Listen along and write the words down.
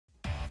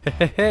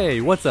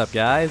Hey, what's up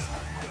guys?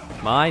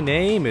 My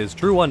name is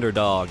True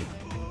Underdog,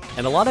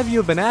 and a lot of you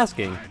have been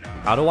asking,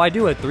 how do I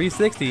do a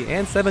 360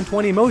 and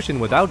 720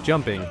 motion without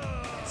jumping?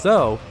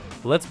 So,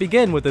 let's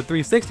begin with the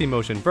 360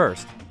 motion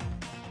first.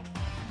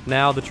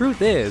 Now, the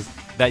truth is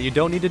that you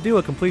don't need to do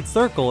a complete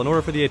circle in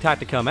order for the attack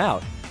to come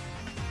out.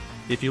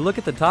 If you look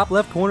at the top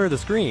left corner of the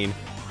screen,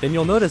 then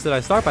you'll notice that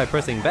I start by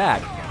pressing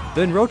back,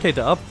 then rotate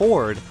to up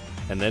forward,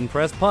 and then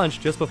press punch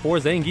just before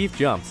Zangief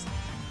jumps.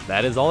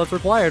 That is all that's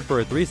required for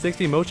a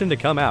 360 motion to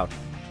come out.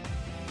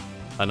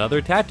 Another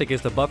tactic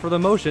is to buffer the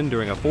motion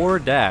during a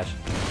forward dash.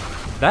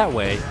 That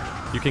way,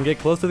 you can get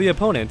close to the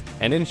opponent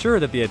and ensure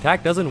that the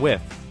attack doesn't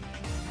whiff.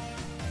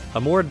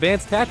 A more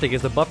advanced tactic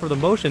is to buffer the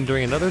motion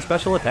during another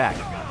special attack.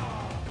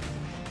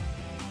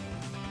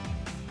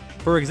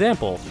 For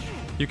example,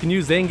 you can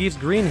use Zangief's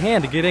green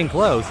hand to get in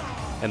close,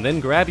 and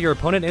then grab your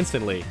opponent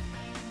instantly.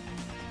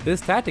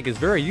 This tactic is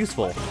very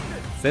useful,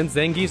 since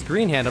Zangief's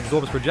green hand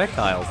absorbs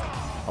projectiles,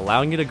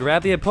 allowing you to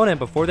grab the opponent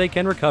before they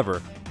can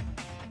recover.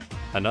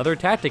 Another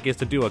tactic is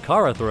to do a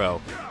Kara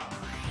throw.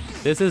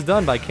 This is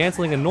done by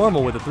canceling a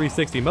normal with a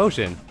 360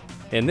 motion.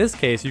 In this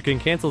case, you can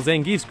cancel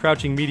Zangief's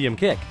crouching medium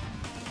kick.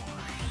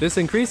 This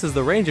increases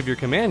the range of your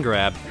command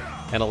grab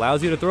and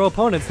allows you to throw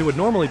opponents who would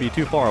normally be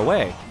too far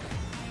away.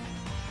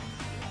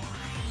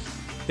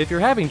 If you're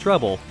having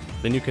trouble,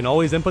 then you can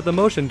always input the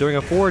motion during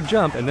a forward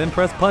jump and then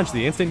press punch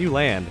the instant you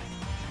land.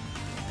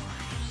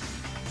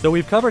 So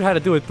we've covered how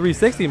to do a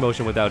 360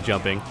 motion without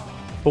jumping,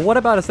 but what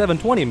about a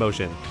 720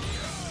 motion?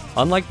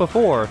 Unlike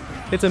before,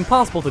 it's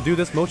impossible to do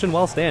this motion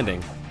while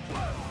standing.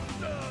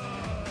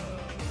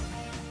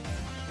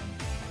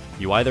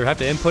 You either have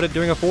to input it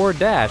during a forward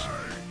dash,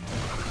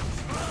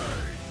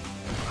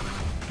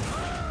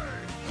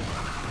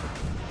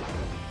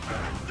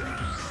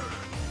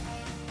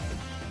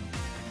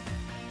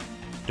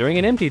 during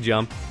an empty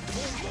jump,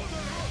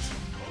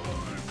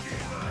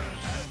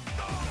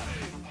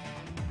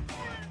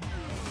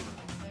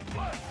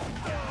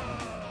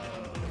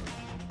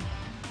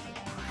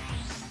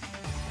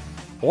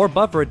 or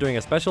buffer it during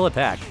a special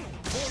attack.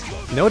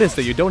 Notice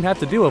that you don't have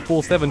to do a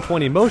full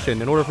 720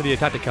 motion in order for the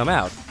attack to come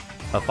out.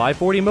 A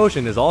 540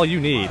 motion is all you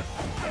need,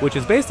 which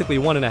is basically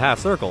 1.5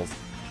 circles.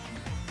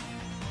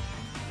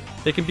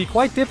 It can be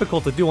quite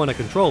difficult to do on a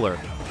controller,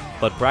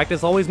 but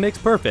practice always makes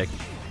perfect,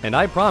 and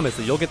I promise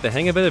that you'll get the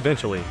hang of it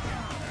eventually.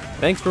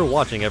 Thanks for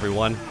watching,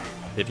 everyone.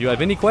 If you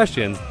have any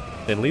questions,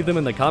 then leave them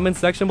in the comments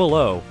section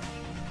below.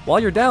 While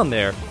you're down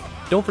there,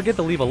 don't forget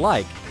to leave a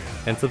like,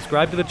 and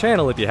subscribe to the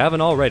channel if you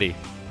haven't already.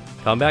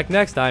 Come back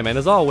next time, and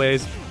as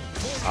always,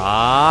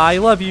 I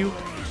love you!